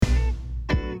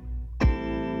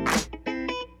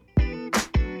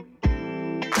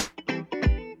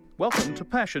Welcome to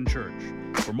Passion Church.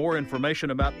 For more information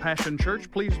about Passion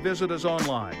Church, please visit us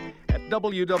online at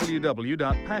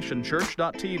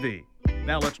www.passionchurch.tv.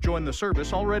 Now let's join the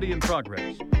service already in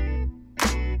progress.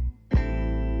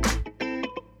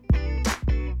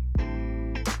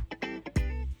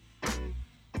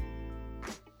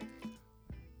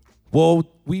 Well,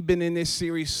 we've been in this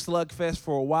series, Slugfest,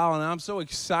 for a while, and I'm so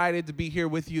excited to be here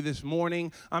with you this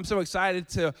morning. I'm so excited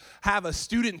to have a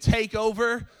student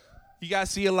takeover. You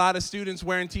guys see a lot of students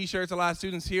wearing T-shirts, a lot of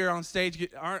students here on stage.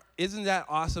 Isn't that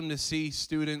awesome to see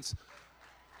students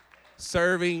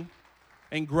serving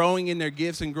and growing in their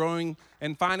gifts and growing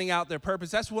and finding out their purpose?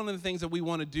 That's one of the things that we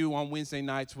want to do on Wednesday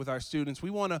nights with our students.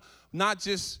 We want to not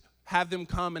just have them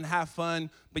come and have fun,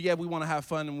 but yeah, we want to have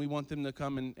fun and we want them to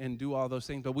come and do all those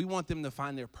things, but we want them to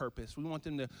find their purpose. We want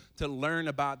them to learn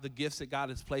about the gifts that God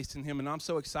has placed in him, and I'm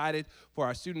so excited for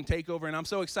our student takeover, and I'm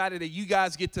so excited that you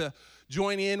guys get to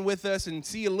join in with us and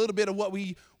see a little bit of what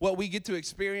we get to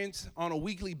experience on a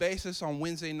weekly basis on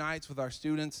Wednesday nights with our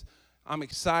students. I'm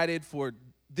excited for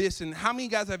this, and how many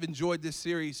of you guys have enjoyed this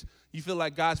series? You feel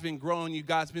like God's been growing you,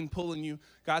 God's been pulling you,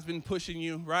 God's been pushing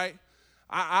you, right?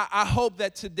 I hope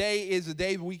that today is a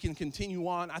day we can continue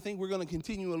on. I think we're going to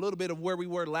continue a little bit of where we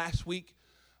were last week.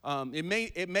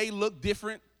 It may look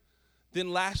different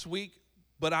than last week,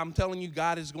 but I'm telling you,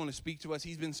 God is going to speak to us.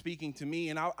 He's been speaking to me,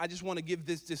 and I just want to give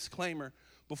this disclaimer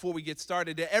before we get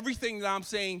started, that everything that I'm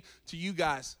saying to you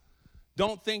guys,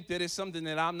 don't think that it's something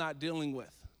that I'm not dealing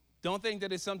with. Don't think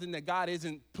that it's something that God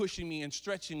isn't pushing me and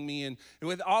stretching me. And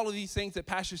with all of these things that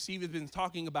Pastor Steve has been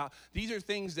talking about, these are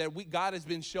things that God has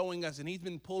been showing us, and he's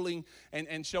been pulling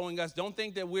and showing us. Don't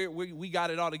think that we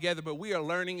got it all together, but we are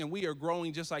learning and we are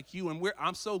growing just like you. And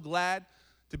I'm so glad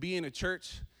to be in a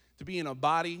church, to be in a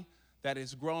body that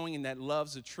is growing and that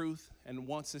loves the truth and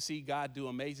wants to see God do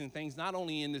amazing things, not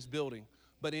only in this building,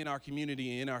 but in our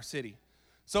community and in our city.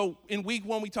 So in week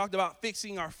 1, we talked about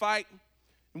fixing our fight.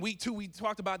 In week 2, we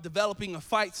talked about developing a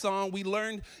fight song. We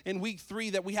learned in week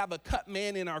 3 that we have a cut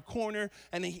man in our corner,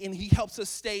 and he helps us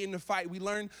stay in the fight. We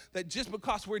learned that just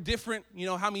because we're different, you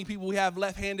know, how many people we have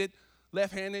left-handed,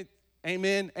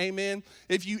 amen, amen.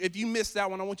 If you missed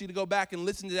that one, I want you to go back and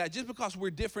listen to that. Just because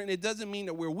we're different, it doesn't mean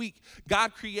that we're weak.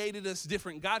 God created us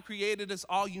different. God created us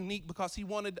all unique because he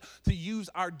wanted to use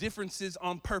our differences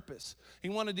on purpose. He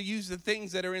wanted to use the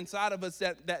things that are inside of us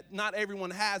that not everyone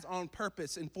has on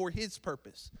purpose and for his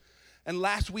purpose. And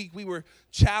last week, we were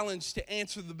challenged to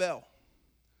answer the bell.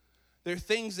 There are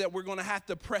things that we're going to have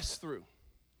to press through.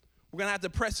 We're going to have to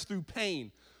press through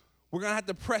pain. We're going to have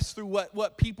to press through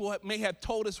what people may have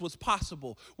told us was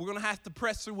possible. We're going to have to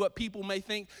press through what people may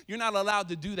think. You're not allowed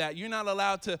to do that. You're not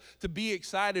allowed to be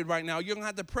excited right now. You're going to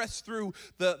have to press through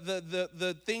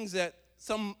the things that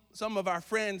some of our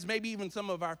friends, maybe even some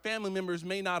of our family members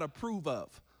may not approve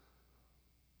of.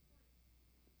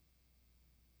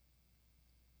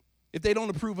 If they don't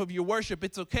approve of your worship,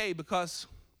 it's okay because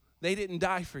they didn't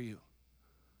die for you.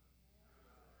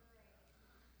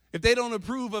 If they don't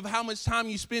approve of how much time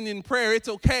you spend in prayer, it's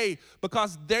okay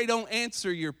because they don't answer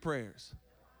your prayers.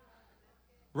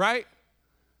 Right?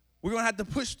 We're going to have to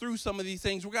push through some of these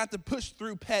things. We're going to have to push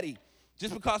through petty.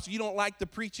 Just because you don't like the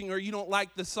preaching or you don't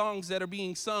like the songs that are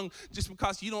being sung, just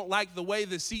because you don't like the way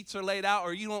the seats are laid out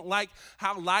or you don't like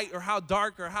how light or how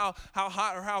dark or how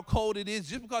hot or how cold it is,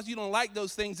 just because you don't like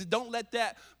those things, don't let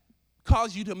that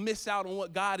cause you to miss out on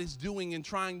what God is doing and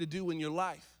trying to do in your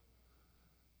life.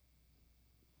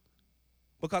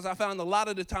 Because I found a lot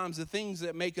of the times the things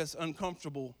that make us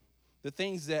uncomfortable, the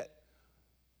things that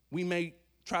we may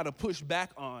try to push back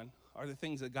on are the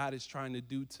things that God is trying to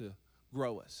do to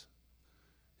grow us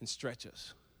and stretch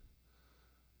us.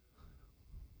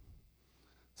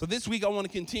 So this week I want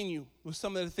to continue with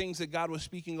some of the things that God was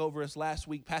speaking over us last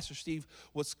week. Pastor Steve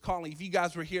was calling. If you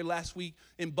guys were here last week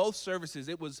in both services,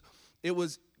 it was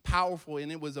powerful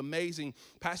and it was amazing.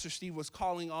 Pastor Steve was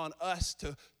calling on us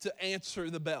to answer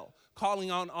the bell,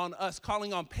 calling on us,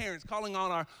 calling on parents, calling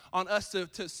on us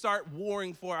to start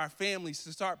warring for our families,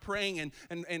 to start praying and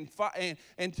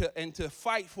to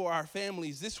fight for our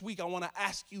families. This week I want to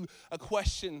ask you a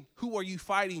question. Who are you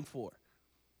fighting for?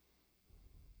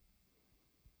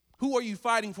 Who are you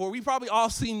fighting for? We've probably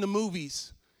all seen the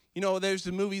movies. You know, there's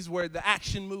the movies where the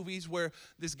action movies where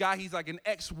this guy, he's like an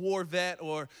ex-war vet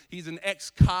or he's an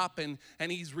ex-cop and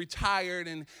he's retired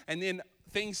and then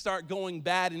things start going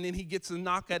bad and then he gets a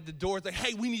knock at the door. It's like,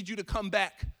 hey, we need you to come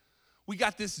back. We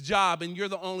got this job and you're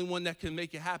the only one that can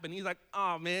make it happen. He's like,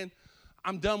 oh, man,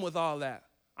 I'm done with all that.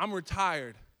 I'm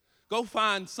retired. Go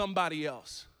find somebody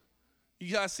else.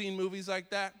 You guys seen movies like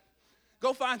that?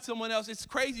 Go find someone else. It's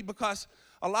crazy because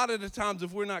a lot of the times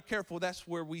if we're not careful, that's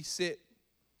where we sit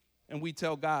and we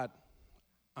tell God,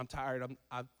 I'm tired,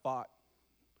 I've fought,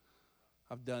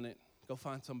 I've done it, go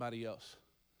find somebody else.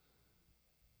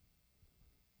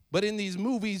 But in these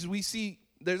movies, we see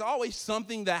there's always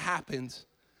something that happens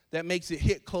that makes it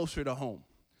hit closer to home.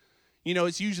 You know,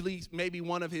 it's usually maybe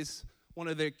one of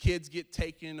their kids get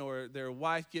taken, or their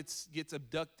wife gets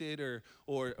abducted,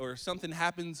 or something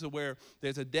happens where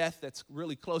there's a death that's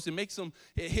really close.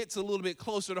 It hits a little bit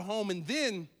closer to home, and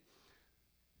then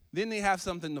they have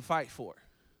something to fight for.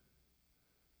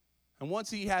 And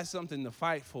once he has something to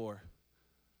fight for,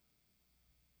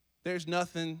 there's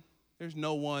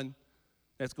no one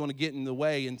that's going to get in the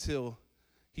way until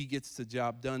he gets the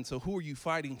job done. So who are you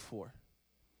fighting for?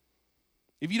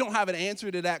 If you don't have an answer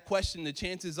to that question, the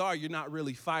chances are you're not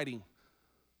really fighting.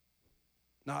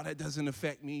 No, that doesn't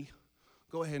affect me.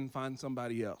 Go ahead and find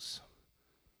somebody else.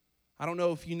 I don't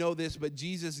know if you know this, but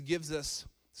Jesus gives us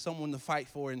someone to fight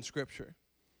for in Scripture.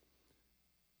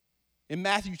 In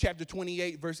Matthew chapter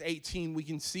 28, verse 18, we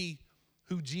can see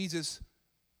who Jesus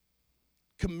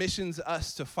commissions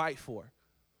us to fight for.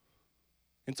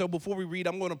 And so before we read,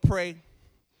 I'm going to pray,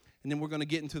 and then we're going to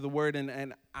get into the word.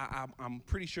 And I'm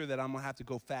pretty sure that I'm going to have to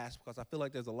go fast because I feel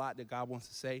like there's a lot that God wants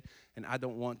to say, and I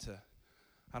don't want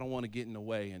to get in the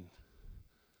way.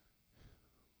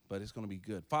 But it's going to be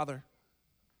good. Father,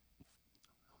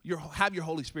 have your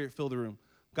Holy Spirit fill the room.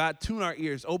 God, tune our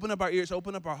ears, open up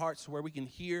our hearts to where we can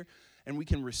hear and we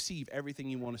can receive everything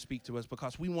you want to speak to us,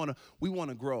 because we want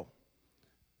to grow.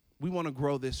 We want to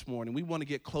grow this morning. We want to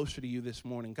get closer to you this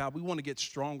morning. God, we want to get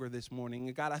stronger this morning.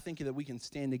 And God, I thank you that we can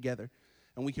stand together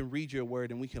and we can read your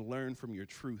word and we can learn from your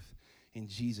truth. In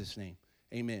Jesus' name,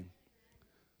 amen.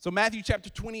 So Matthew chapter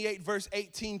 28, verse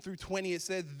 18 through 20, it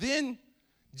says, "Then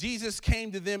Jesus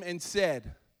came to them and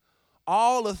said,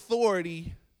 'All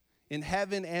authority in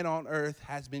heaven and on earth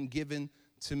has been given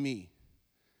to me.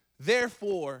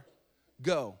 Therefore,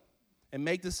 go and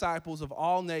make disciples of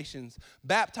all nations,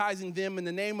 baptizing them in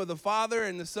the name of the Father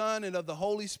and the Son and of the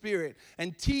Holy Spirit,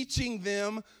 and teaching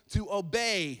them to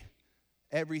obey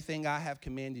everything I have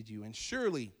commanded you. And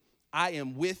surely I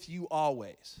am with you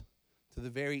always to the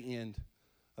very end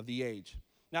of the age.'"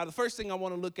 Now, the first thing I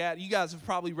want to look at, you guys have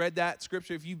probably read that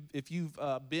scripture if you've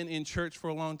been in church for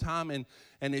a long time, and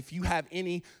if you have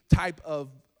any type of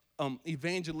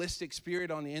evangelistic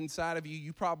spirit on the inside of you,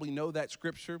 you probably know that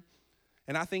scripture.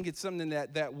 And I think it's something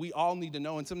that we all need to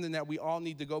know, and something that we all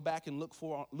need to go back and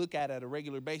look at a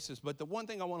regular basis. But the one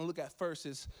thing I want to look at first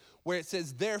is where it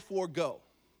says, "Therefore go."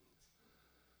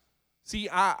 See,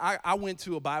 I went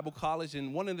to a Bible college,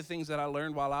 and one of the things that I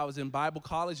learned while I was in Bible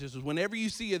college is whenever you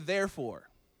see a "therefore,"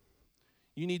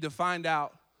 you need to find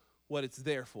out what it's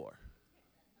there for.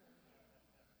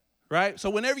 Right? So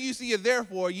whenever you see a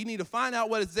 "therefore," you need to find out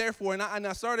what it's there for. And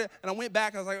I started, and I went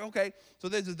back, I was like, okay, so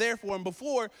there's a "therefore." And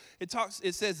before it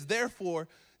says "therefore,"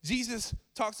 Jesus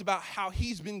talks about how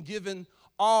he's been given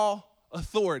all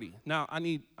authority. Now,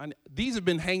 these have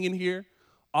been hanging here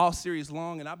all series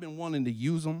long, and I've been wanting to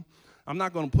use them. I'm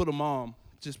not going to put them on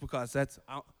just because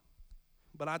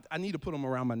but I need to put them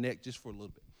around my neck just for a little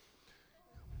bit.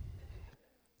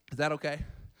 Is that okay?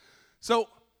 So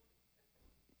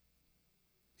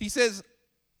he says,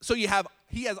 he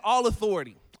has all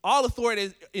authority. All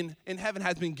authority in heaven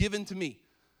has been given to me.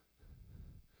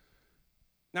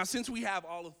 Now, since we have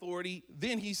all authority,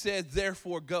 then he says,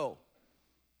 "Therefore go."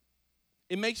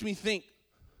 It makes me think,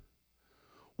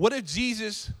 what if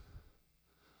Jesus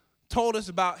told us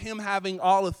about him having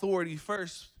all authority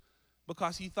first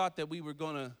because he thought that we were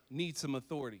going to need some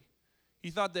authority? He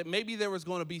thought that maybe there was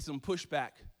going to be some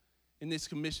pushback in this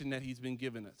commission that he's been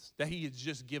giving us, that he has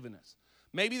just given us.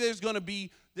 Maybe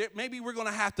maybe we're going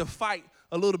to have to fight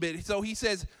a little bit. So he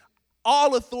says,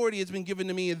 all authority has been given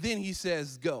to me, and then he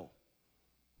says, go.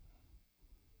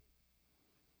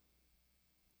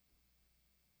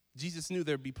 Jesus knew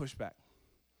there'd be pushback.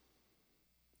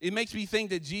 It makes me think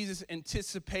that Jesus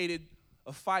anticipated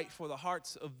a fight for the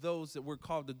hearts of those that we're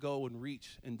called to go and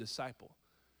reach and disciple.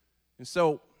 And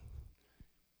so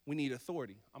we need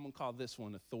authority. I'm going to call this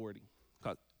one authority,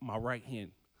 because my right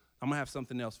hand. I'm going to have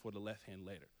something else for the left hand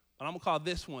later. But I'm going to call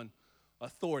this one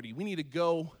authority. We need to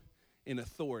go in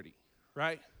authority,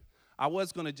 right? I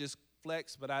was going to just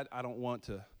flex, but I don't want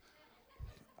to.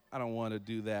 I don't want to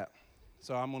do that.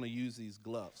 So I'm going to use these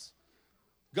gloves.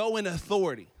 Go in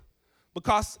authority.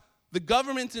 Because the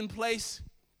government's in place,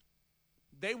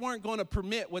 they weren't going to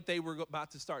permit what they were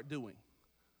about to start doing,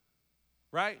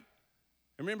 right?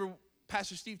 Remember,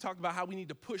 Pastor Steve talked about how we need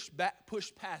to push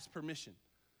past permission.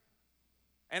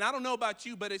 And I don't know about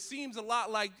you, but it seems a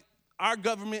lot like our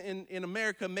government in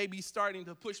America may be starting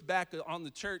to push back on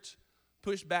the church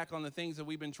push back on the things that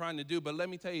we've been trying to do, but let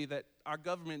me tell you that our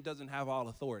government doesn't have all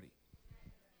authority.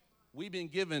 We've been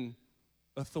given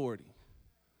authority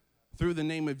through the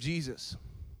name of Jesus.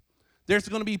 There's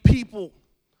going to be people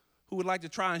who would like to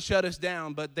try and shut us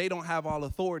down, but they don't have all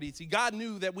authority. See, God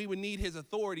knew that we would need his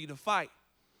authority to fight.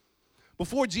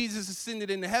 Before Jesus ascended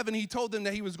into heaven, he told them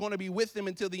that he was going to be with them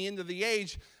until the end of the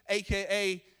age,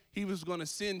 a.k.a. he was going to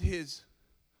send his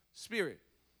Spirit.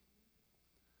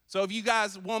 So if you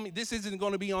guys want me, this isn't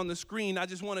going to be on the screen. I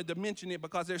just wanted to mention it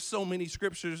because there's so many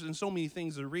scriptures and so many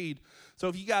things to read. So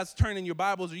if you guys turn in your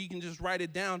Bibles, or you can just write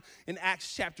it down in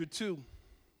Acts chapter 2.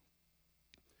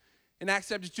 In Acts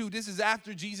chapter 2, this is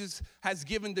after Jesus has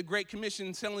given the Great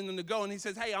Commission, telling them to go. And he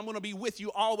says, hey, I'm going to be with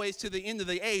you always to the end of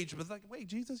the age. But it's like, wait,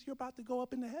 Jesus, you're about to go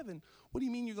up into heaven. What do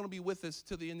you mean you're going to be with us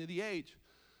to the end of the age?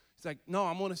 He's like, no,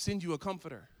 I'm going to send you a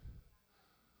comforter.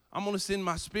 I'm going to send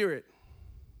my Spirit.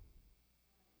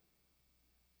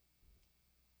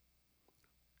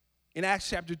 In Acts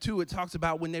chapter 2, it talks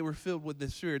about when they were filled with the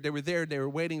Spirit. They were there, they were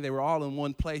waiting, they were all in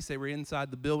one place. They were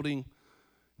inside the building.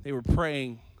 They were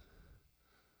praying,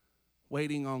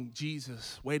 waiting on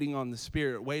Jesus, waiting on the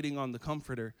Spirit, waiting on the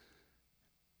Comforter.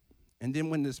 And then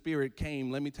when the Spirit came,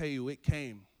 let me tell you, it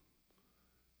came.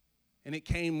 And it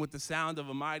came with the sound of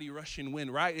a mighty rushing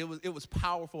wind, right? It was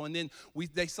powerful. And then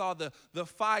they saw the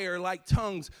fire like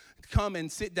tongues come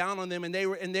and sit down on them, and they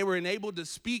were enabled to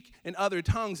speak in other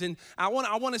tongues. And I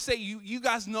want to say, you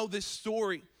guys know this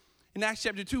story. In Acts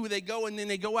chapter 2, they go and then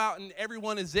they go out and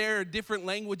everyone is there, different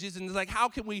languages, and it's like, how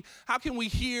can we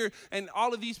hear? And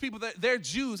all of these people, they're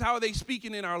Jews. How are they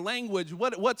speaking in our language?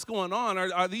 What's going on?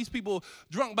 Are these people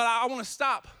drunk? But I want to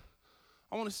stop.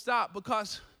 I want to stop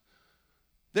because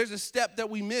there's a step that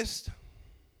we missed.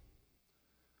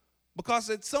 Because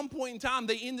at some point in time,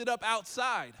 they ended up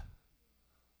outside.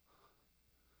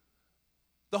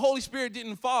 The Holy Spirit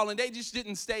didn't fall, and they just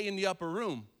didn't stay in the upper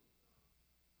room.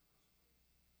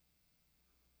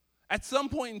 At some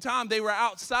point in time, they were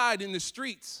outside in the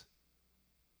streets.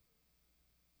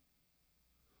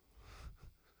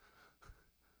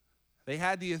 They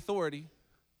had the authority.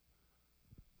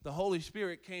 The Holy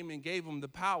Spirit came and gave them the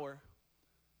power.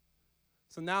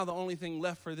 So now the only thing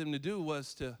left for them to do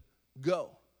was to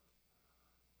go.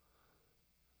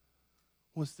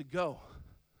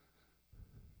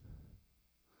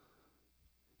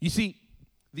 You see,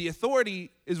 the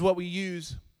authority is what we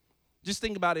use. Just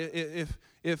think about it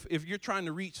if you're trying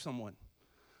to reach someone.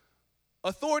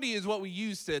 Authority is what we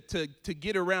use to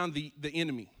get around the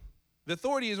enemy. The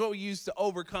authority is what we use to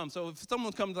overcome. So if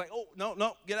someone comes like, oh,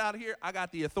 no, get out of here. I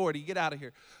got the authority. Get out of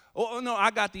here. Oh, no,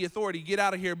 I got the authority. Get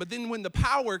out of here. But then when the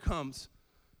power comes,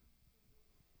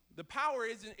 the power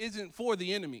isn't for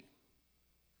the enemy.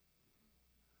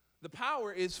 The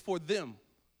power is for them.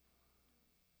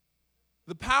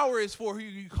 The power is for who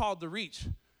you called to reach.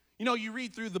 You know, you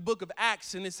read through the book of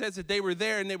Acts, and it says that they were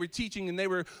there, and they were teaching, and they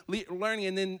were learning,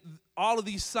 and then all of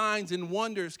these signs and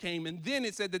wonders came, and then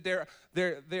it said that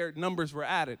their numbers were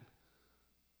added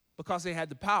because they had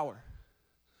the power.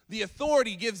 The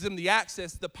authority gives them the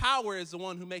access. The power is the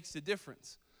one who makes the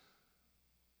difference.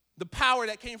 The power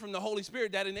that came from the Holy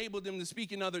Spirit that enabled them to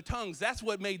speak in other tongues, that's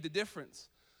what made the difference.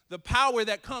 The power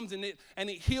that comes in it and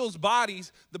it heals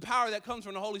bodies, the power that comes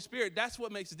from the Holy Spirit, that's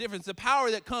what makes the difference. The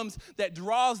power that comes that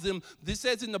draws them, this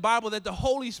says in the Bible that the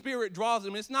Holy Spirit draws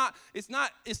them. It's not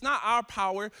our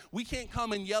power. We can't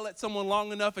come and yell at someone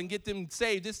long enough and get them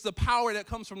saved. It's the power that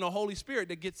comes from the Holy Spirit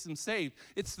that gets them saved.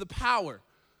 It's the power.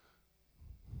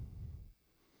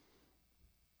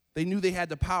 They knew they had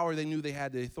the power, they knew they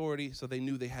had the authority, so they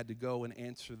knew they had to go and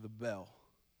answer the bell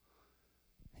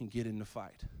and get in the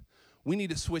fight. We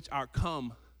need to switch our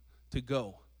come to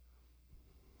go.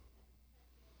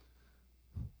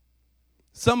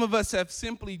 Some of us have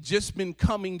simply just been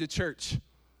coming to church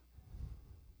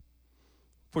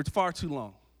for far too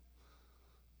long.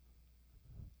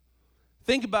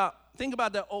 Think about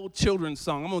that old children's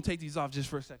song. I'm going to take these off just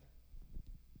for a second.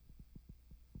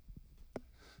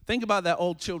 Think about that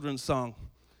old children's song.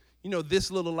 You know,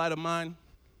 This Little Light of Mine.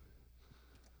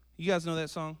 You guys know that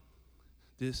song?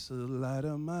 This little light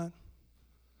of mine,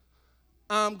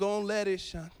 I'm going to let it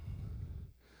shine.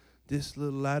 This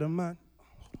little light of mine.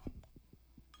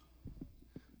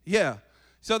 Yeah.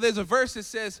 So there's a verse that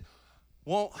says,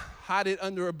 won't hide it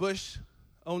under a bush.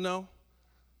 Oh, no.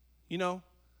 You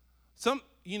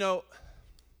know,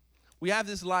 we have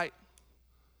this light,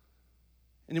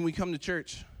 and then we come to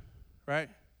church, right?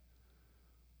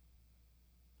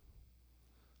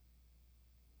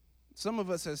 Some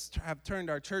of us have turned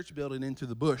our church building into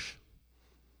the bush.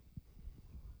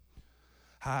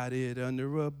 Hide it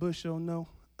under a bush, oh no,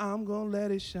 I'm going to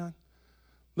let it shine.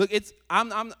 Look,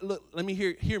 look, let me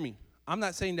hear me. I'm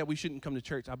not saying that we shouldn't come to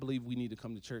church. I believe we need to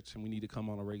come to church and we need to come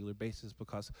on a regular basis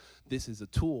because this is a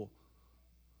tool.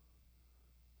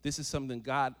 This is something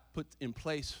God put in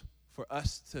place for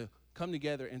us to come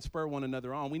together and spur one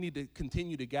another on. We need to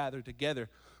continue to gather together.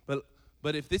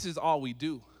 But if this is all we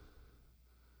do,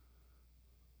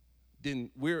 then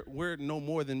we're no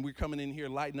more than we're coming in here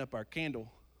lighting up our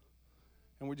candle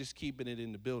and we're just keeping it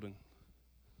in the building.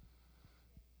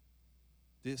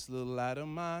 This little light of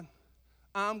mine,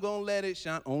 I'm going to let it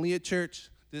shine only at church.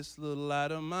 This little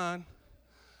light of mine,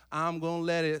 I'm going to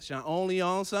let it shine only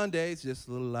on Sundays. This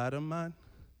little light of mine.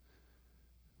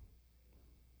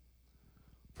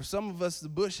 For some of us, the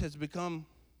bush has become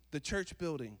the church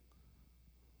building.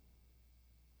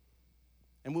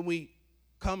 And when we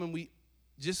come and we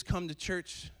just come to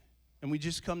church, and we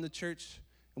just come to church,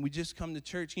 and we just come to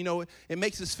church, you know, it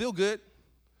makes us feel good,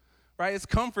 right? It's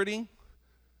comforting.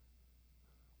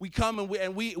 We come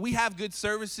and we have good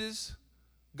services.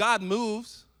 God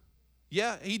moves.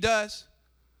 Yeah, he does.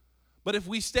 But if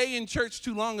we stay in church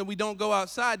too long and we don't go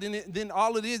outside, then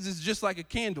all it is just like a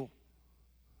candle.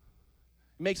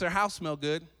 It makes our house smell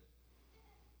good.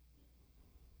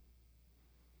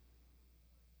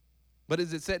 But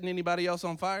is it setting anybody else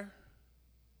on fire?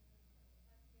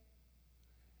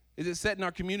 Is it setting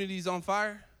our communities on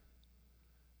fire?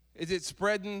 Is it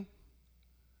spreading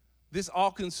this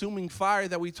all-consuming fire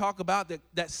that we talk about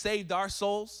that saved our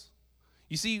souls?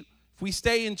 You see, if we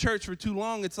stay in church for too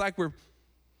long, it's like we're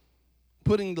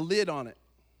putting the lid on it.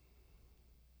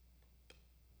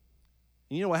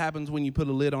 And you know what happens when you put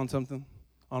a lid on something,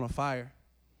 on a fire?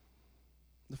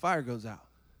 The fire goes out.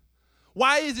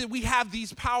 Why is it we have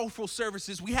these powerful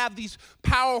services? We have these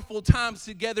powerful times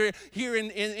together here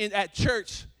at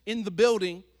church, in the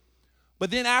building, but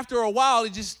then after a while,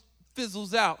 it just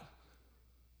fizzles out.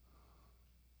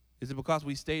 Is it because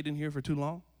we stayed in here for too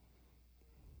long?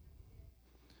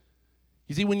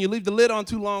 You see, when you leave the lid on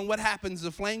too long, what happens?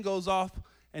 The flame goes off,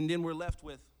 and then we're left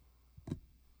with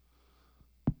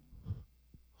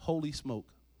holy smoke.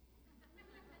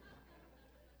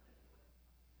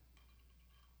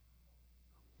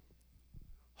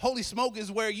 Holy smoke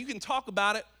is where you can talk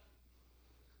about it.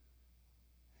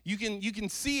 You can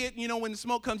see it, you know, when the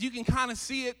smoke comes, you can kind of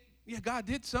see it. Yeah, God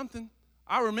did something.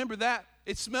 I remember that.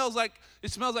 It smells like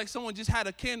someone just had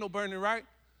a candle burning, right?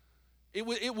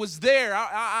 It was there.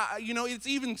 You know, it's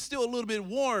even still a little bit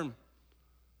warm.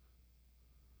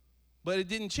 But it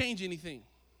didn't change anything.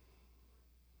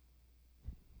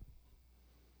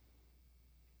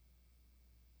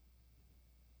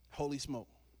 Holy smoke.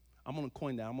 I'm going to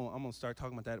coin that. I'm going to start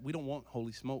talking about that. We don't want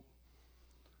holy smoke.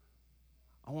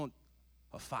 I want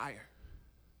a fire.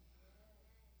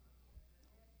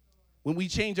 When we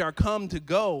change our come to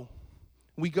go,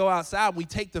 we go outside, we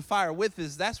take the fire with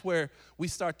us, that's where we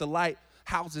start to light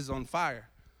houses on fire.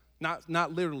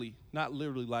 Not literally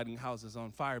lighting houses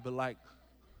on fire, but like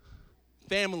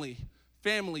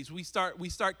families, we start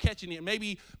catching it.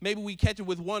 Maybe we catch it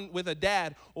with a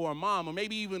dad or a mom or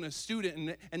maybe even a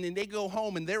student, and then they go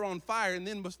home and they're on fire, and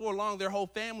then before long their whole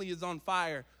family is on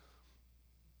fire.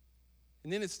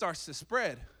 And then it starts to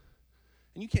spread.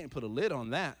 And you can't put a lid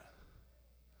on that.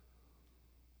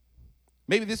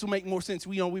 Maybe this will make more sense.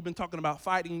 We've been talking about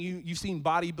fighting. You've seen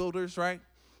bodybuilders, right?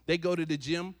 They go to the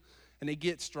gym and they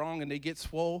get strong and they get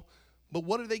swole. But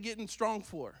what are they getting strong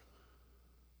for?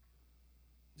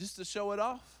 Just to show it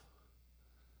off?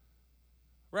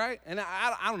 Right? And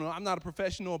I don't know. I'm not a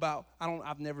professional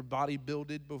I've never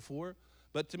bodybuilded before.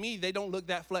 But to me, they don't look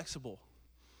that flexible.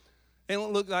 They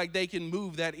don't look like they can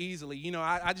move that easily. You know,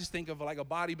 I just think of like a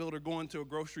bodybuilder going to a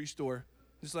grocery store,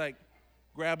 just like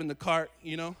grabbing the cart,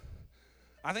 you know.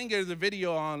 I think there's a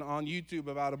video on YouTube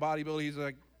about a bodybuilder. He's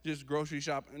like just grocery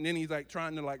shop, and then he's like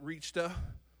trying to like reach stuff.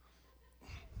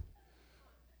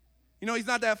 You know, he's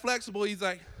not that flexible. He's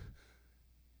like,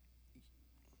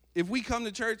 if we come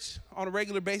to church on a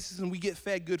regular basis and we get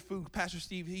fed good food, Pastor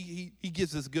Steve, he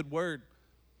gives us good word.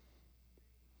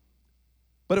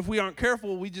 But if we aren't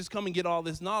careful, we just come and get all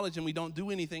this knowledge and we don't do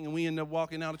anything, and we end up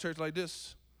walking out of church like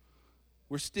this.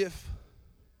 We're stiff.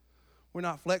 We're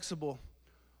not flexible.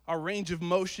 Our range of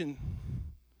motion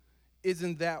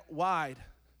isn't that wide.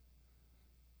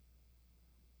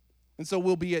 And so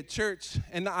we'll be at church,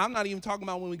 and I'm not even talking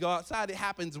about when we go outside. It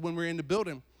happens when we're in the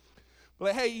building. But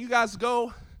like, hey, you guys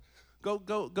go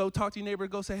talk to your neighbor,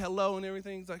 go say hello and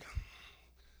everything. It's like,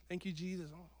 thank you, Jesus.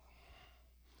 Oh,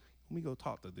 let me go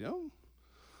talk to them.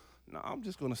 No, I'm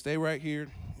just going to stay right here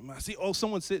in my seat. Oh,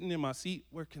 someone's sitting in my seat.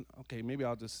 Okay, maybe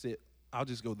I'll just sit. I'll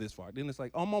just go this far. Then it's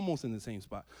like, oh, I'm almost in the same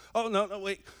spot. Oh, no,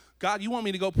 wait. God, you want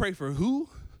me to go pray for who?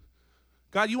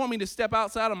 God, you want me to step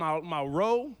outside of my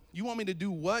role? You want me to do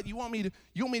what? You want me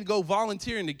to go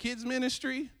volunteer in the kids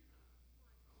ministry?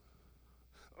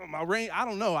 My range, I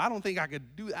don't know. I don't think I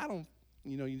could do that.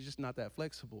 You're just not that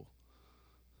flexible.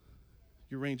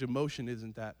 Your range of motion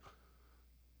isn't that.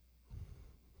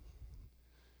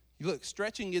 Look,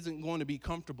 stretching isn't going to be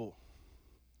comfortable,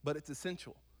 but it's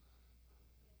essential.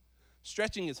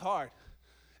 Stretching is hard,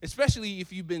 especially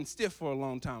if you've been stiff for a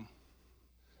long time.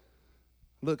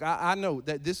 Look, I know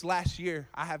that this last year,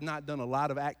 I have not done a lot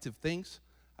of active things.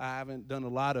 I haven't done a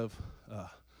lot of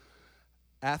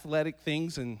athletic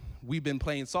things, and we've been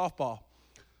playing softball,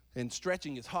 and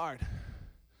stretching is hard.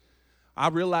 I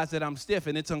realize that I'm stiff,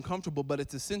 and it's uncomfortable, but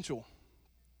it's essential.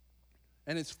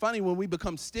 And it's funny, when we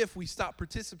become stiff, we stop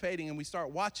participating, and we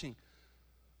start watching.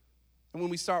 And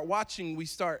when we start watching, we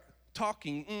start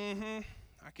talking.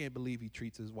 I can't believe he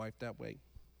treats his wife that way.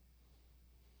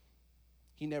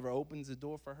 He never opens the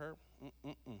door for her.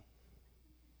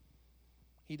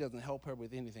 He doesn't help her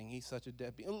with anything. He's such a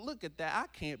deadbeat. Look at that. I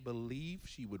can't believe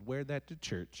she would wear that to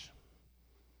church.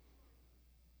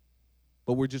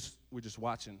 But we're just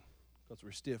watching because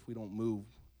we're stiff. We don't move.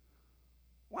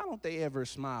 Why don't they ever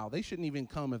smile? They shouldn't even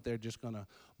come if they're just going to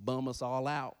bum us all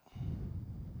out.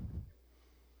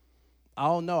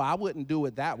 Oh, no, I wouldn't do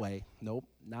it that way. Nope,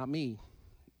 not me.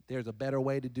 There's a better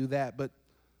way to do that. But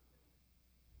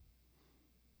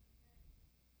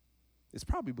it's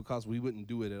probably because we wouldn't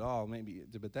do it at all, maybe.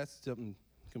 But that's something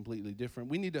completely different.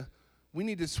 We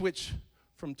need to switch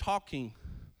from talking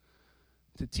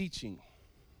to teaching.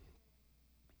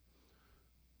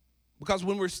 Because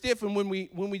when we're stiff and when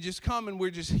we just come and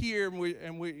we're just here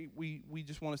and we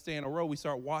just want to stay in a row, we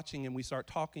start watching and we start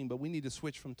talking, but we need to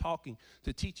switch from talking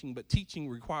to teaching. But teaching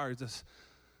requires us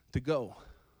to go.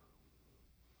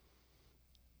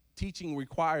 Teaching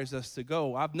requires us to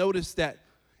go. I've noticed that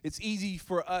it's easy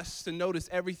for us to notice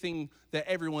everything that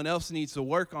everyone else needs to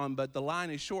work on, but the line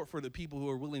is short for the people who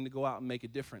are willing to go out and make a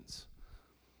difference.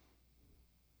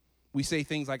 We say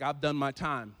things like, I've done my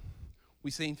time. We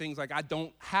say things like, I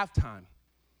don't have time.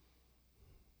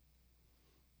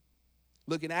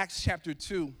 Look, in Acts chapter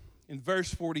 2, in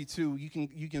verse 42,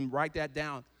 you can write that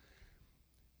down.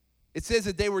 It says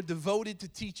that they were devoted to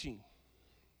teaching.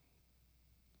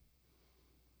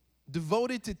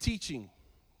 Devoted to teaching.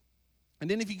 And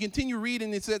then if you continue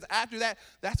reading, it says after that,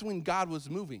 that's when God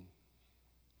was moving.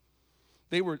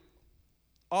 They were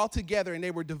all together and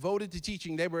they were devoted to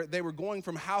teaching. They were going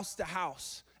from house to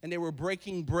house. And they were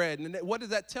breaking bread. And what does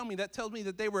that tell me? That tells me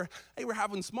that they were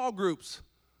having small groups.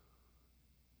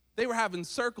 They were having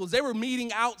circles. They were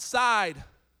meeting outside.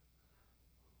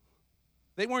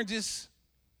 They weren't just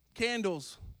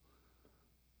candles.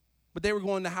 But they were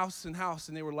going to house and house,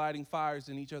 and they were lighting fires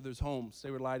in each other's homes. They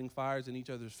were lighting fires in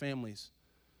each other's families.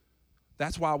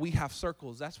 That's why we have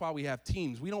circles. That's why we have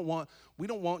teams. We don't want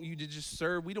you to just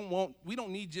serve. We don't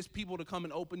need just people to come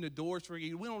and open the doors for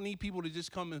you. We don't need people to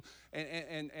just come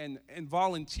and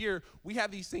volunteer. We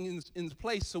have these things in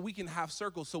place so we can have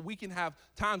circles, so we can have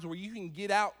times where you can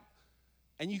get out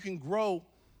and you can grow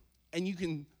and you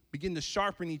can begin to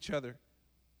sharpen each other.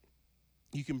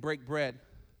 You can break bread.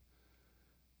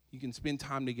 You can spend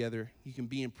time together. You can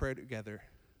be in prayer together.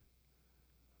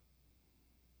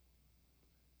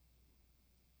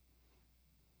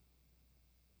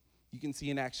 You can see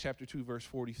in Acts chapter 2, verse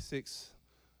 46,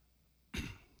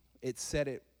 it said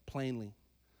it plainly.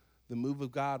 The move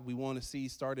of God we want to see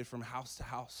started from house to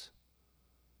house.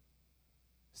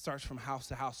 It starts from house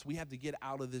to house. We have to get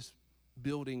out of this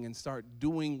building and start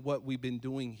doing what we've been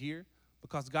doing here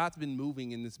because God's been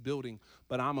moving in this building.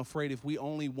 But I'm afraid if we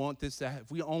only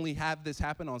have this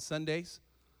happen on Sundays,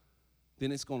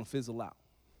 then it's going to fizzle out.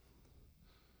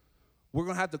 We're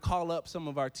going to have to call up some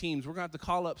of our teams. We're going to have to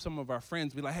call up some of our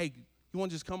friends. Be like, hey, you want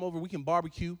to just come over? We can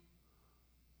barbecue.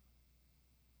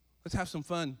 Let's have some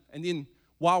fun. And then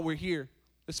while we're here,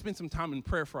 let's spend some time in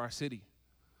prayer for our city.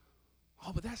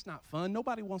 Oh, but that's not fun.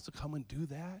 Nobody wants to come and do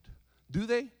that. Do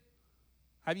they?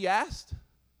 Have you asked?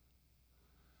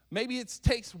 Maybe it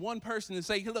takes one person to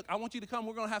say, hey, look, I want you to come.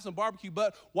 We're going to have some barbecue.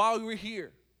 But while we're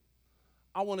here,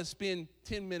 I want to spend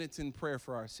 10 minutes in prayer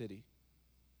for our city.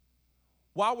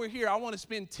 While we're here, I want to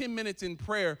spend 10 minutes in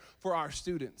prayer for our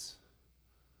students.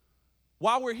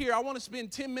 While we're here, I want to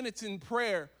spend 10 minutes in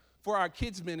prayer for our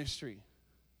kids' ministry.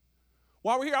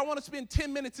 While we're here, I want to spend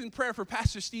 10 minutes in prayer for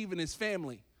Pastor Steve and his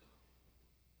family.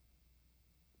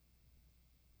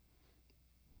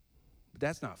 But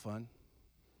that's not fun.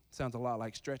 Sounds a lot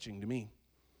like stretching to me.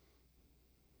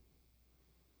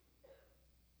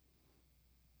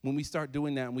 When we start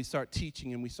doing that and we start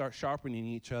teaching and we start sharpening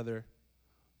each other,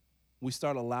 we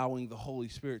start allowing the Holy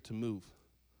Spirit to move.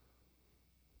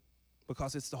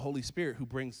 Because it's the Holy Spirit who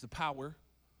brings the power,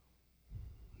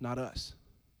 not us.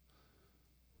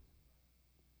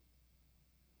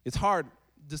 It's hard.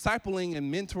 Discipling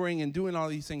and mentoring and doing all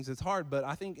these things, it's hard, but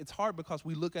I think it's hard because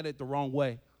we look at it the wrong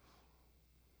way.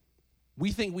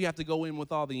 We think we have to go in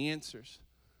with all the answers.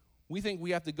 We think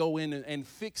we have to go in and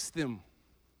fix them.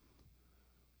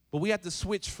 But we have to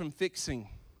switch from fixing.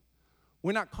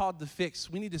 We're not called to fix.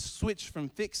 We need to switch from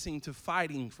fixing to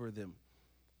fighting for them.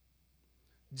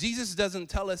 Jesus doesn't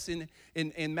tell us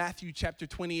in Matthew chapter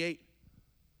 28.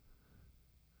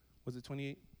 Was it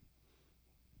 28?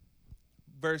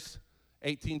 Verse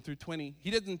 18 through 20. He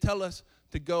doesn't tell us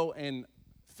to go and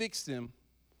fix them.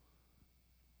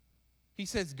 He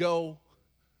says go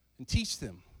and teach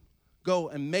them. Go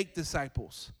and make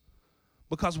disciples.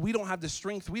 Because we don't have the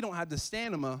strength, we don't have the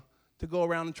stamina to go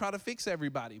around and try to fix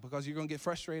everybody, because you're going to get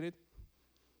frustrated.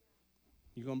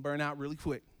 You're going to burn out really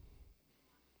quick.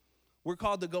 We're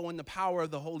called to go in the power of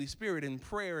the Holy Spirit in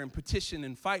prayer and petition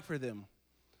and fight for them.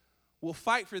 We'll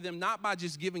fight for them not by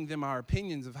just giving them our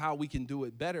opinions of how we can do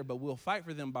it better, but we'll fight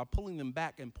for them by pulling them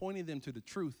back and pointing them to the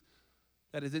truth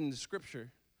that is in the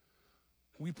Scripture.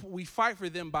 We fight for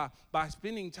them by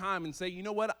spending time and say, you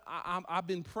know what, I've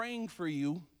been praying for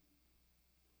you.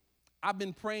 I've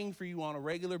been praying for you on a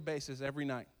regular basis every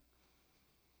night.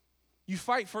 You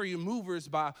fight for your movers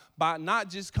by not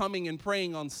just coming and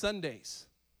praying on Sundays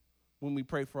when we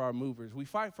pray for our movers. We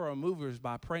fight for our movers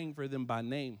by praying for them by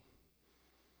name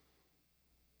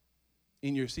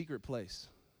in your secret place,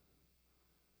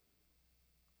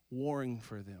 warring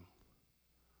for them.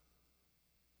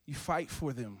 You fight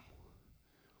for them.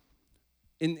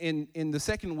 In the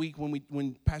second week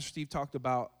when Pastor Steve talked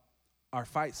about our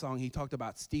fight song, he talked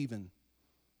about Stephen.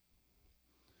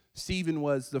 Stephen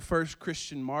was the first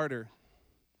Christian martyr.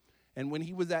 And when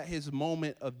he was at his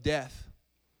moment of death,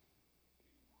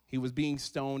 he was being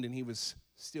stoned and he was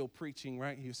still preaching,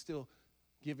 right? He was still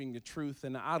giving the truth.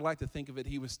 And I'd like to think of it,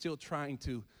 he was still trying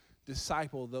to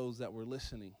disciple those that were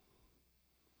listening.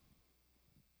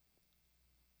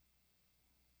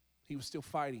 He was still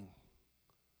fighting.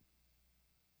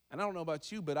 And I don't know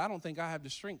about you, but I don't think I have the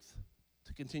strength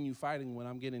to continue fighting when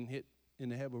I'm getting hit in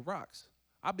the head with rocks.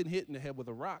 I've been hit in the head with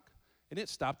a rock, and it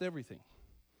stopped everything.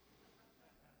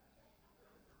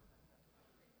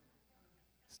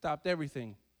 Stopped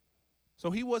everything. So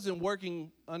he wasn't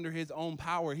working under his own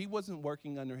power. He wasn't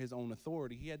working under his own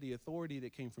authority. He had the authority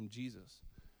that came from Jesus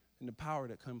and the power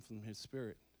that comes from his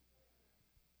Spirit.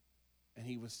 And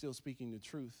he was still speaking the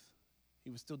truth. He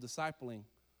was still discipling.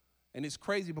 And it's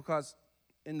crazy because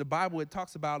in the Bible it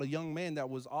talks about a young man that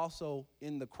was also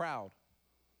in the crowd.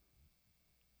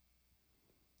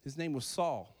 His name was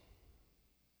Saul.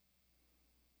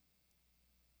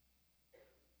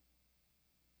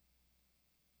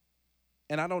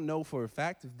 And I don't know for a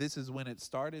fact if this is when it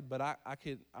started, but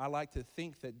I like to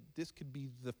think that this could be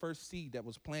the first seed that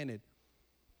was planted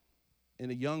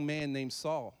in a young man named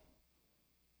Saul.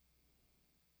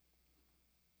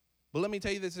 But let me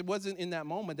tell you this, it wasn't in that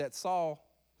moment that Saul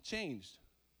changed.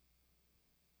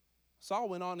 Saul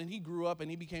went on and he grew up and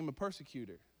he became a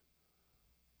persecutor.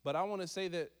 But I want to say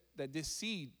that this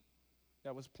seed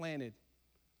that was planted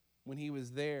when he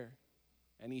was there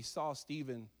and he saw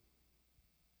Stephen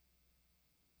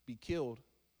be killed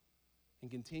and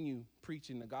continue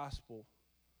preaching the gospel,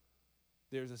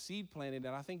 there's a seed planted,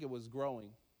 and I think it was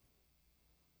growing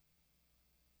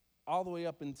all the way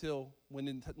up until when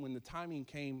the timing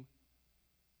came,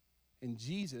 and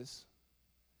Jesus,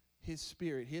 his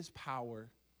Spirit, his power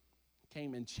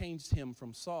came and changed him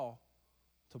from Saul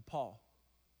to Paul.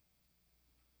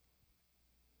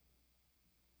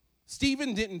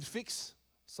 Stephen didn't fix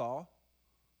Saul.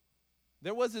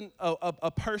 There wasn't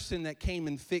a person that came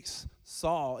and fixed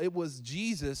Saul. It was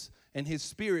Jesus and his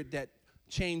Spirit that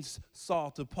changed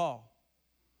Saul to Paul.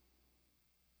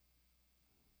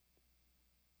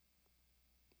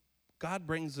 God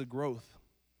brings the growth.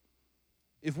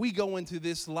 If we go into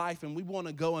this life and we want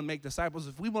to go and make disciples,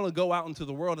 if we want to go out into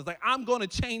the world, it's like, I'm going to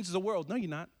change the world. No, you're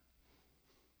not.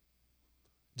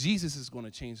 Jesus is going to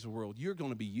change the world. You're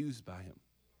going to be used by him.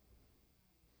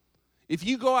 If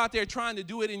you go out there trying to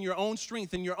do it in your own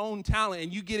strength and your own talent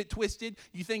and you get it twisted,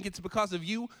 you think it's because of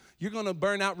you, you're going to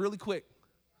burn out really quick.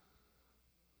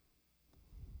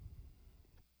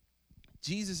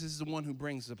 Jesus is the one who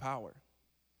brings the power.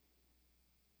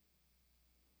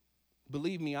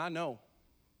 Believe me, I know.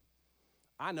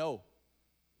 I'm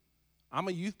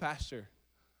a youth pastor.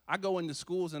 I go into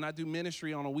schools and I do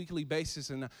ministry on a weekly basis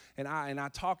and I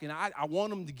talk and I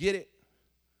want them to get it.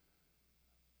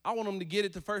 I want them to get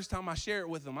it the first time I share it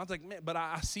with them. I was like, man, but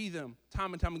I see them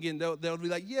time and time again. They'll be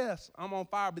like, yes, I'm on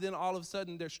fire. But then all of a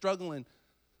sudden they're struggling.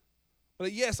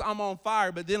 But yes, I'm on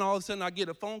fire. But then all of a sudden I get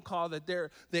a phone call that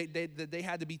they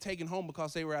had to be taken home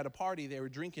because they were at a party. They were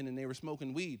drinking and they were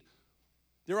smoking weed.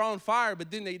 They're on fire, but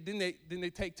then they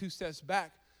take 2 steps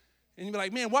back. And you'd be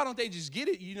like, man, why don't they just get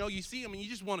it? You know, you see them and you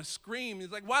just want to scream.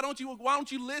 It's like, why don't you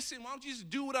listen? Why don't you just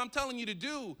do what I'm telling you to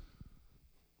do?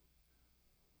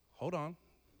 Hold on,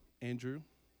 Andrew.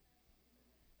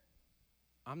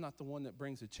 I'm not the one that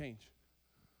brings the change.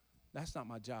 That's not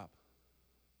my job.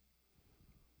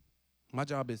 My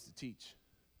job is to teach.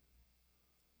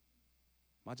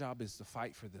 My job is to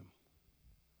fight for them.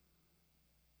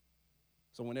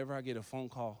 So whenever I get a phone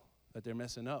call that they're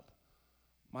messing up,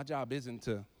 my job isn't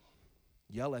to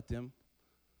yell at them.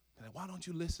 Like, why don't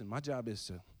you listen? My job is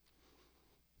to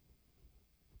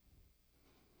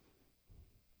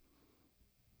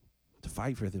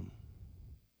fight for them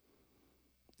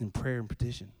in prayer and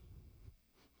petition,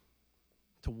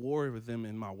 to war with them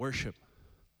in my worship.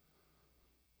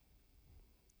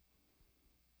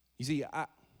 You see,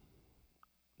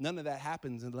 none of that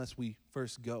happens unless we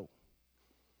first go.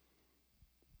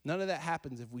 None of that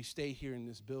happens if we stay here in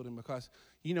this building because,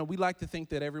 you know, we like to think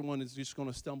that everyone is just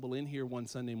going to stumble in here one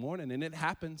Sunday morning, and it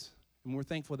happens, and we're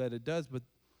thankful that it does, but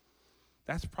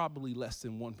that's probably less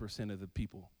than 1% of the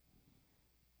people.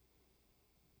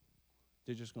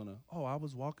 They're just going to, I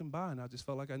was walking by, and I just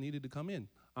felt like I needed to come in.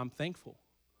 I'm thankful.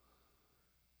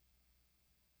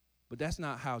 But that's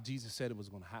not how Jesus said it was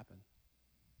going to happen.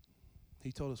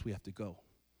 He told us we have to go.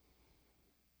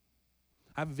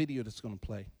 I have a video that's going to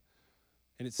play.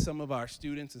 And it's some of our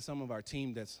students and some of our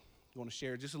team that's going to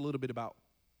share just a little bit about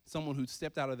someone who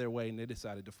stepped out of their way and they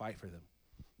decided to fight for them.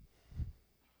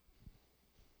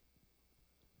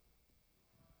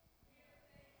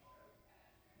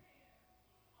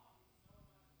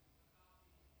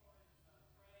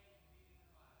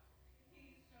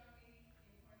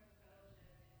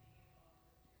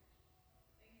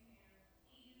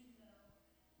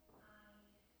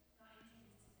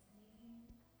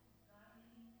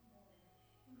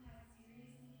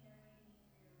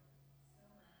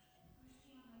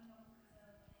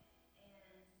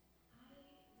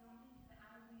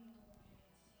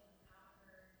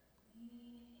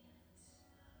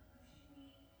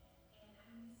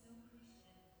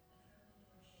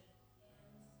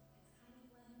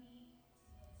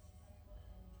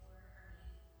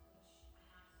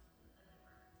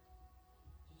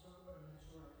 To talk about a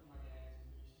mentor, I think my dad is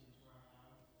the biggest mentor I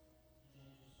have. He's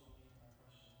answered so many of my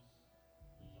questions.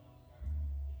 He's always got me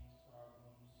through things,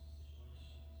 problems,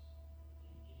 situations,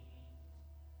 and getting me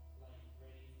ready for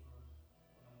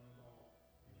when I'm an adult,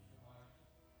 ready for life.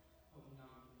 Hope me not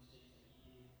make the mistakes that he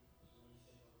did. That's what he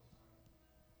says all the time.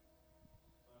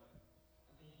 But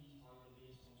I think he's probably the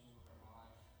biggest mentor of my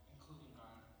life, including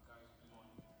God. God's a big one.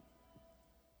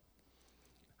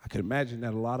 I could imagine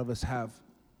that a lot of us have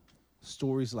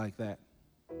stories like that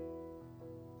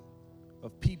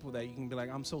of people that you can be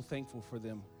like, I'm so thankful for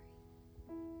them.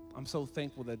 I'm so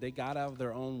thankful that they got out of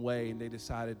their own way and they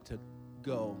decided to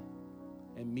go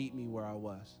and meet me where I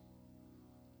was.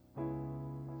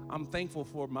 I'm thankful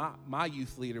for my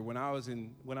youth leader when I was in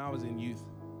youth.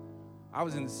 I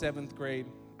was in the 7th grade.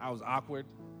 I was awkward.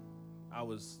 I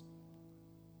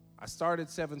started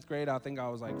 7th grade. I think I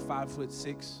was like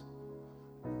 5'6".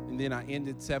 And then I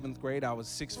ended 7th grade. I was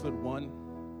 6'1".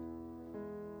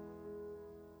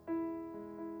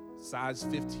 Size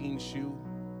 15 shoe.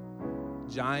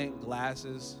 Giant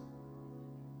glasses.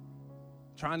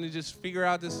 Trying to just figure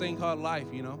out this thing called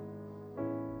life, you know.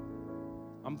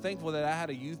 I'm thankful that I had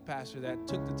a youth pastor that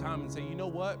took the time and said, you know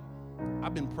what?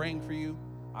 I've been praying for you.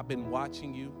 I've been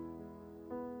watching you.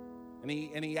 And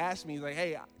he asked me, he's like,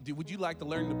 hey, would you like to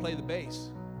learn to play the bass?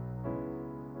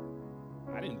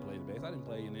 I didn't play the bass. I didn't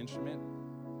play an instrument.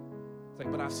 It's like,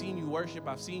 but I've seen you worship.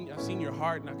 I've seen your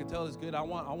heart, and I can tell it's good. I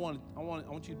want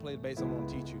you to play the bass. I want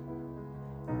to teach you.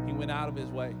 He went out of his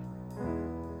way.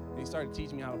 He started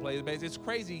teaching me how to play the bass. It's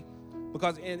crazy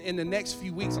because in the next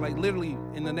few weeks, like literally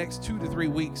in the next 2 to 3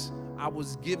 weeks, I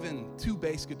was given 2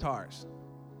 bass guitars.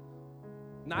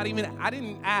 I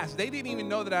didn't ask. They didn't even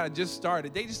know that I had just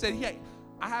started. They just said, hey,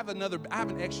 I have an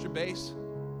extra bass.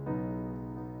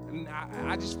 And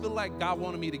I just feel like God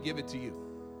wanted me to give it to you.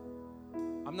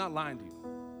 I'm not lying to you.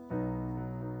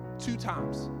 2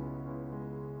 times.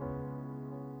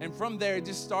 And from there, it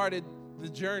just started the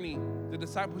journey, the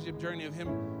discipleship journey of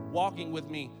him walking with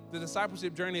me, the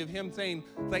discipleship journey of him saying,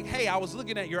 like, hey, I was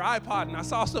looking at your iPod and I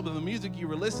saw some of the music you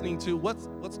were listening to. What's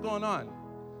going on?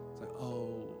 It's like,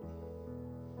 oh.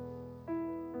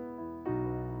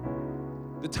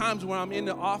 The times when I'm in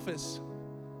the office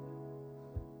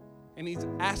and he's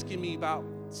asking me about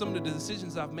some of the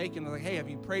decisions I've made, and I'm like, hey, have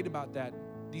you prayed about that?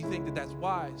 Do you think that that's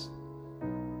wise?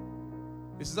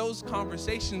 It's those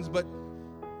conversations, but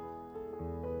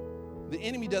the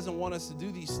enemy doesn't want us to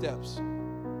do these steps.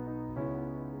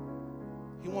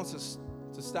 He wants us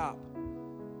to stop.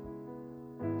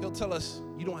 He'll tell us,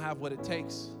 you don't have what it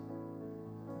takes.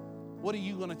 What are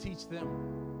you going to teach them?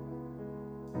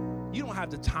 You don't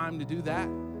have the time to do that.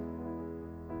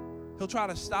 He'll try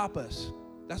to stop us.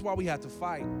 That's why we have to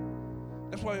fight.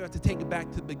 That's why we have to take it back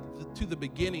to the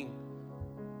beginning.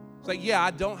 It's like, yeah,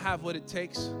 I don't have what it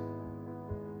takes.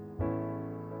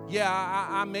 Yeah,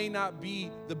 I may not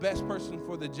be the best person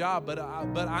for the job, but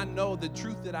I know the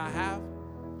truth that I have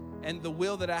and the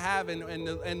will that I have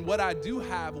and what I do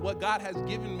have, what God has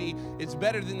given me, it's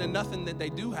better than the nothing that they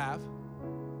do have.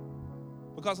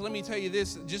 Because let me tell you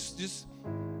this, just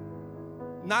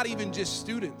not even just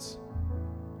students,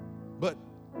 but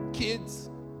kids,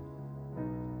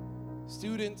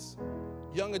 students,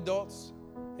 young adults,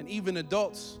 and even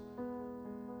adults.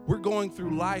 We're going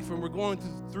through life and we're going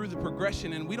through the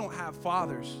progression, and we don't have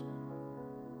fathers.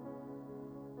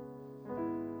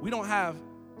 We don't have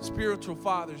spiritual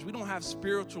fathers. We don't have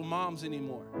spiritual moms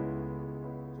anymore.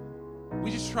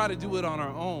 We just try to do it on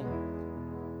our own.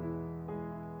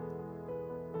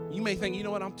 You may think, you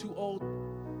know what, I'm too old.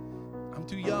 I'm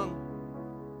too young.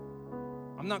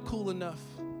 I'm not cool enough.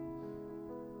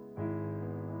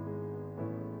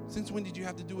 Since when did you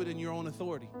have to do it in your own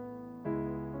authority?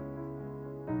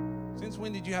 Since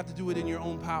when did you have to do it in your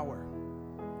own power?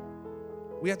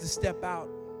 We have to step out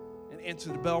and answer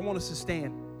the bell. I want us to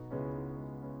stand.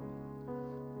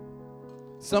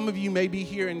 Some of you may be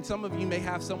here, and some of you may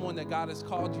have someone that God has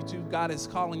called you to. God is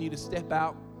calling you to step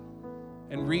out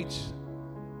and reach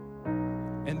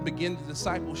and begin the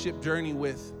discipleship journey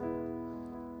with.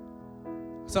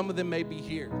 Some of them may be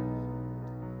here,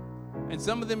 and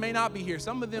some of them may not be here.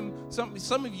 Some of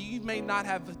you may not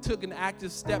have took an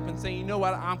active step and saying, you know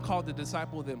what, I'm called to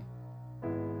disciple them.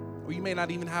 Or you may not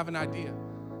even have an idea.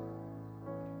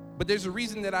 But there's a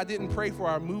reason that I didn't pray for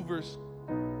our movers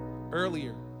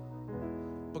earlier,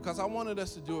 because I wanted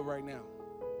us to do it right now.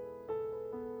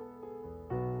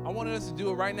 I wanted us to do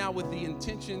it right now with the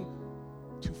intention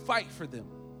to fight for them,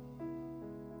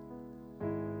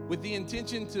 with the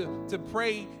intention to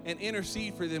pray and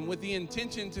intercede for them, with the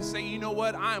intention to say, you know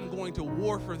what, I am going to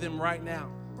war for them right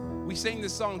now. We sang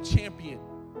this song, Champion.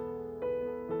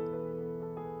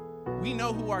 We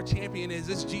know who our champion is.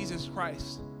 It's Jesus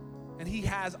Christ. And he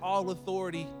has all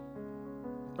authority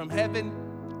from heaven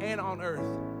and on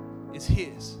earth is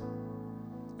his.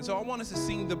 And so I want us to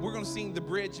sing we're going to sing the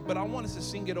bridge, but I want us to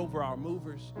sing it over our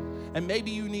movers. And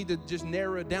maybe you need to just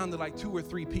narrow it down to like 2 or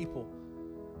 3 people.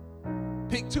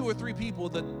 Pick 2 or 3 people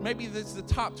that maybe that's the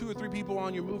top 2 or 3 people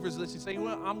on your movers list. You say,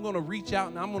 well, I'm going to reach out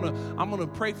and I'm going to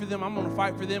pray for them. I'm going to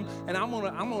fight for them, and I'm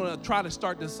going to try to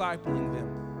start discipling them.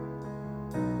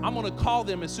 I'm going to call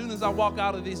them as soon as I walk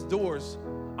out of these doors.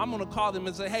 I'm going to call them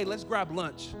and say, hey, let's grab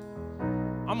lunch.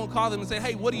 I'm going to call them and say,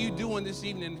 hey, what are you doing this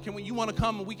evening? You want to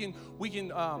come and we can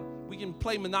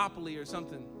play Monopoly or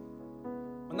something.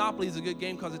 Monopoly is a good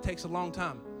game because it takes a long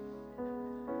time.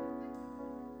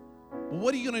 Well,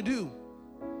 what are you going to do?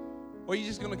 Or are you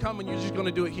just going to come and you're just going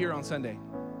to do it here on Sunday?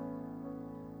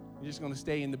 You're just going to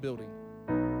stay in the building.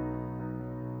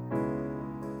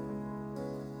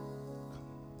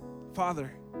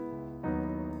 Father,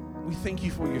 we thank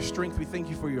you for your strength. We thank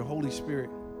you for your Holy Spirit.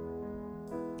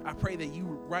 I pray that you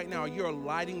right now, you're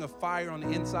lighting a fire on the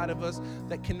inside of us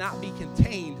that cannot be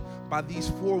contained by these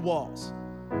 4 walls.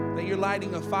 That you're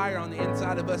lighting a fire on the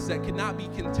inside of us that cannot be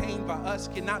contained by us,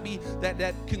 cannot be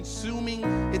that consuming.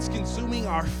 It's consuming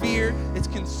our fear. It's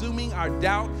consuming our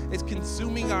doubt. It's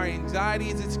consuming our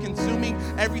anxieties. It's consuming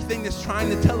everything that's trying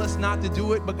to tell us not to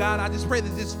do it. But God, I just pray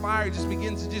that this fire just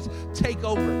begins to just take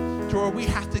over to where we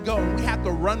have to go and we have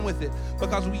to run with it,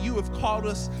 because you have called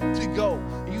us to go.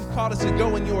 You've called us to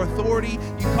go in your authority.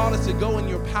 You've called us to go in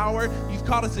your power. You've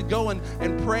called us to go and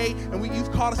pray. And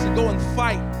you've called us to go and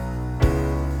fight.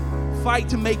 Fight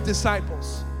to make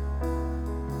disciples.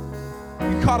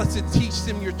 You called us to teach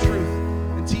them your truth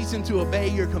and teach them to obey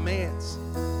your commands.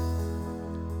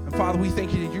 And Father, we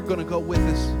thank you that you're going to go with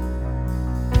us.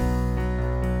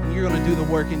 And you're going to do the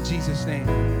work in Jesus' name.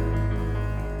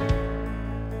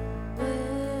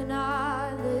 When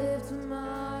I lift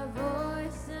my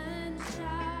voice and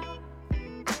shout.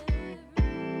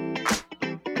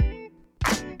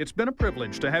 It's been a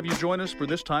privilege to have you join us for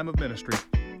this time of ministry.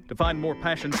 To find more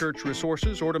Passion Church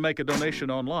resources or to make a donation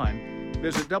online,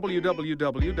 visit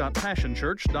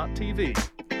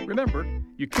www.passionchurch.tv. Remember,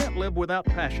 You can't live without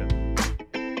passion.